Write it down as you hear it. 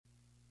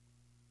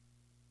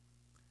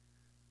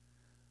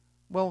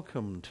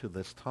Welcome to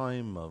this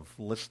time of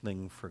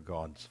listening for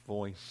God's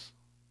voice,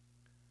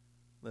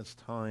 this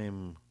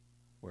time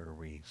where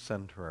we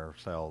center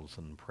ourselves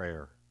in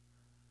prayer.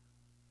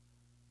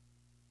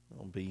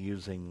 We'll be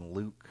using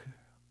Luke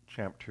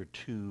chapter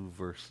 2,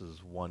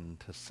 verses 1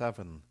 to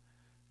 7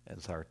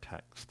 as our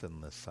text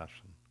in this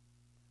session.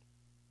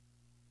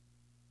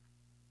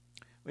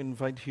 We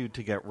invite you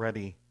to get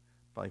ready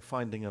by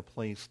finding a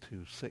place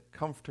to sit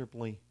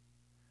comfortably,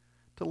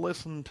 to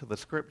listen to the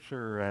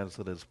Scripture as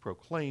it is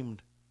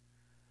proclaimed,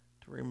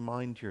 to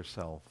remind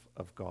yourself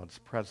of God's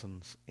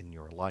presence in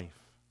your life,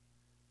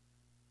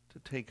 to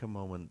take a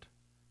moment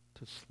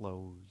to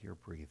slow your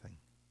breathing.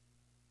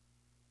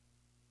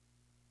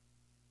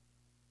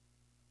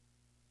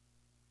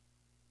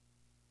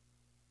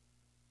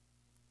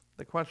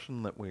 The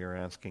question that we are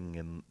asking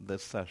in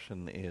this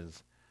session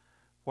is,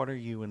 what are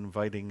you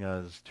inviting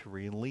us to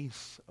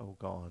release, O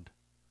God?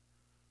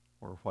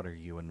 Or what are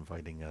you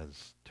inviting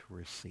us to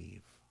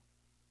receive?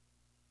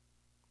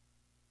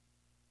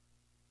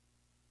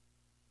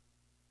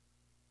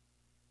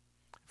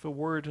 If a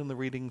word in the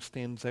reading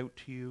stands out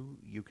to you,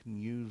 you can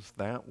use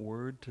that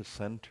word to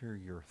center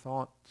your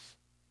thoughts.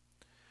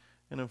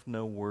 And if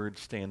no word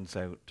stands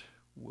out,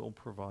 we'll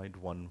provide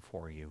one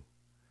for you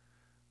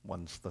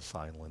once the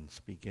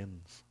silence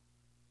begins.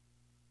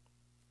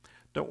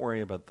 Don't worry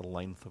about the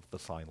length of the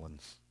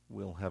silence.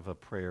 We'll have a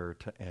prayer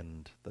to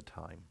end the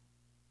time.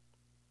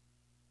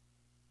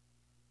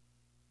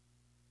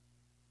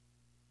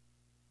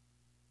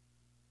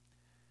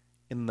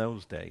 In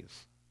those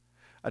days,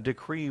 a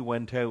decree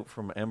went out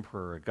from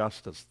Emperor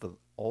Augustus that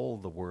all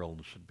the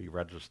world should be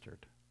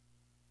registered.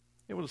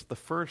 It was the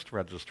first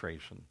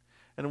registration,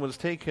 and was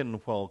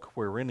taken while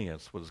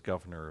Quirinius was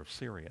governor of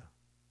Syria.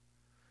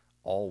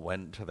 All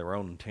went to their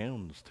own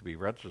towns to be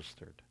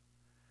registered.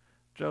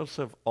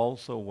 Joseph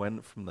also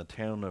went from the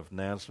town of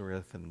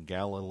Nazareth in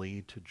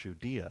Galilee to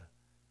Judea,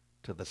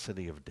 to the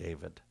city of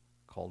David,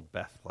 called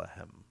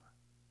Bethlehem,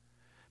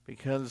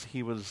 because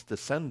he was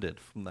descended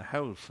from the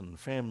house and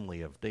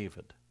family of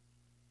David.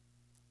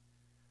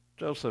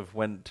 Joseph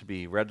went to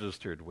be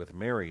registered with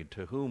Mary,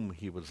 to whom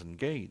he was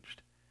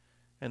engaged,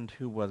 and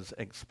who was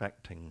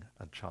expecting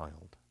a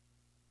child.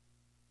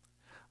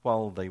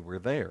 While they were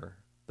there,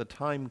 the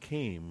time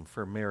came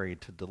for Mary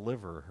to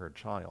deliver her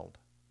child.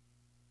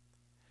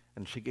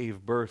 And she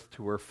gave birth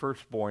to her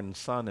firstborn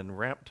son, and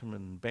wrapped him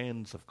in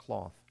bands of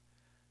cloth,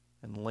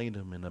 and laid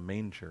him in a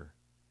manger,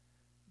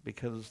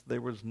 because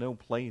there was no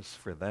place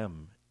for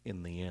them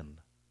in the inn.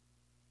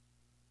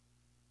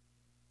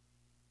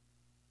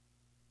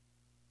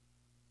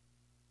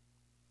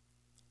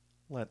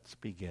 Let's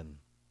begin.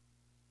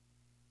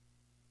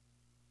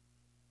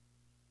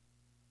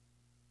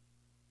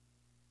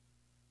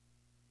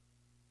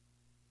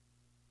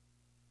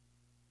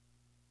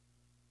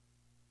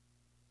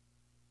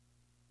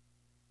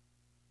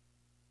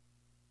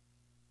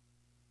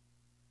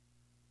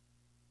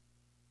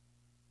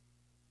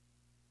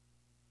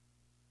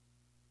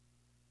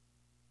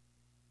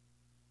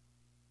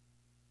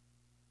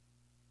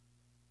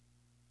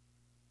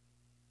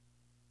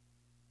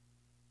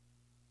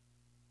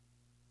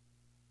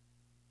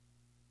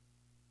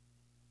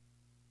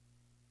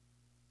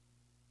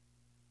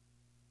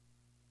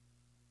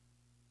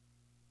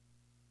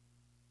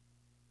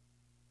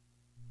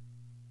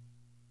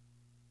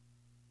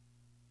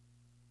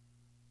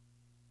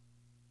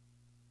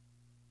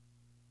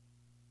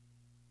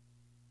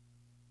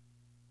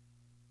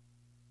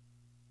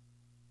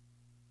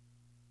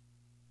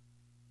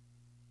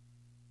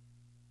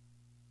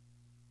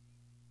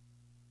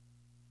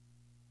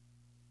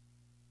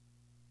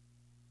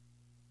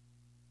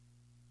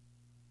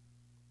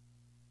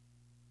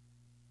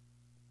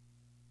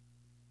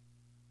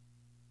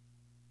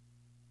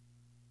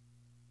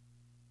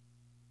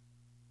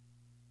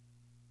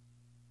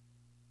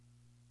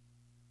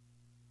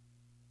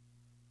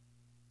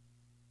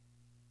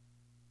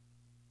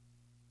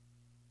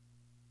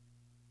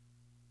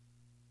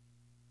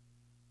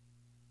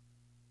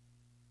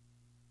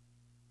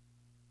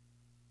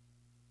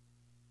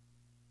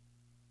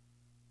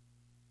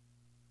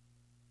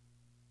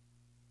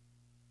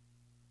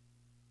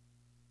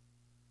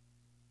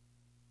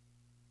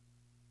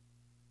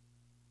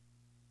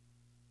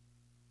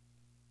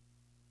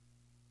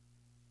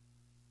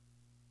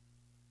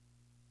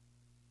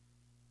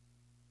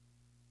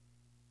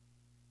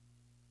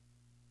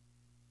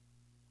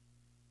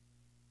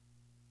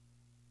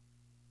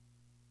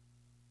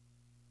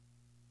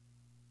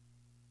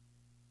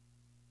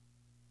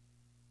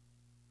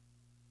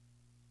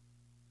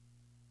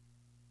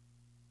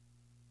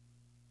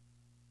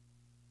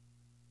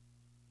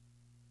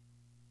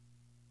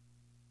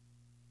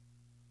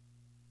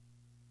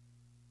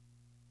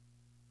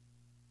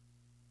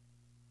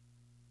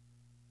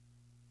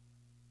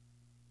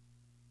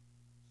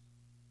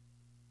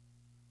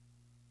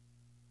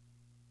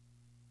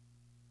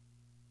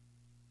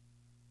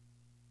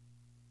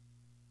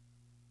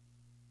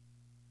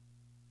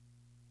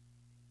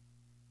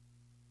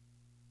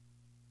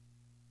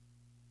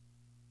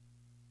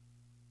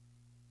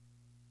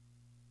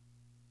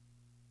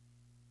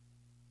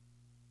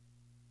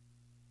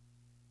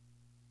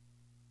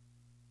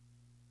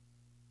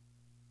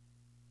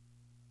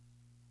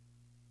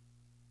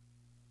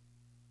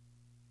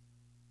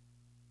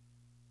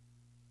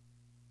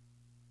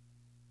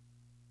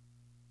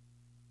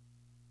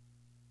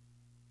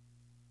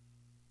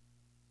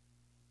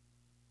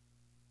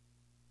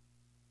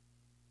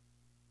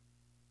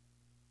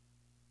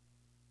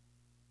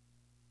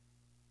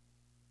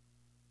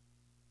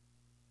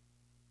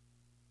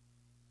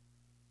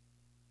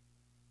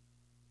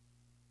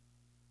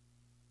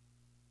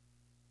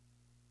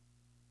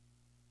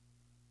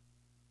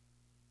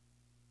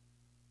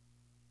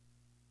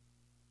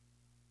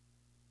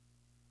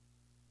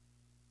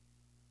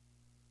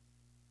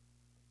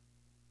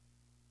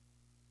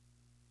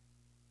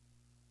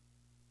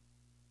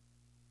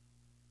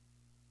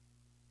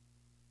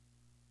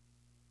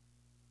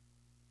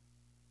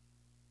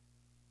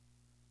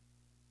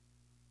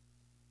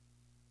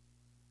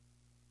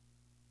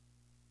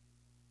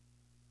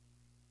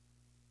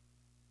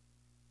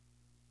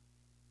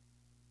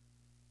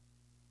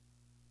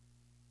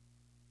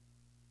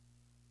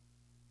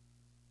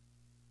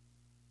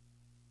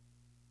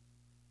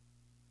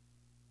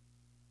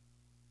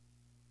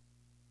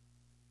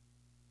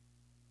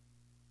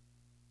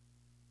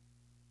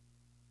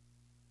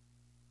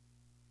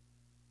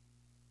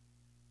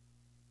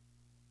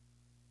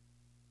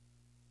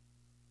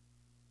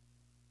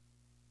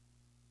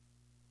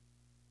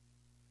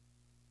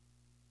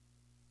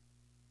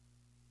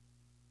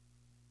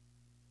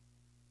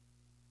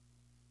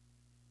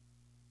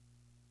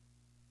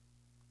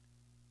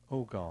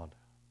 O God,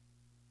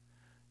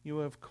 you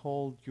have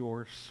called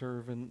your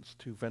servants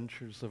to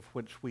ventures of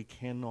which we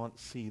cannot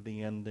see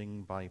the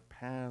ending by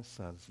paths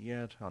as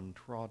yet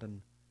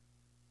untrodden,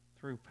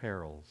 through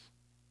perils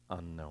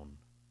unknown.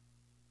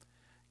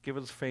 Give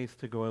us faith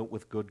to go out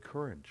with good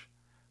courage,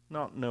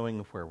 not knowing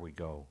where we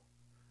go,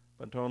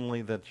 but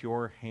only that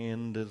your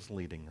hand is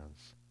leading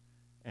us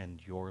and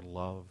your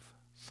love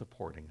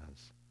supporting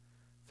us.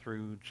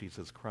 Through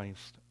Jesus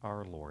Christ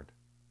our Lord.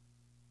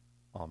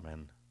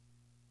 Amen.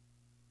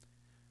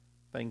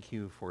 Thank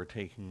you for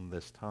taking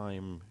this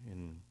time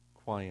in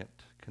quiet,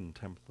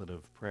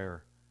 contemplative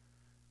prayer.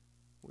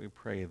 We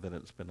pray that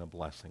it's been a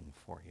blessing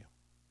for you.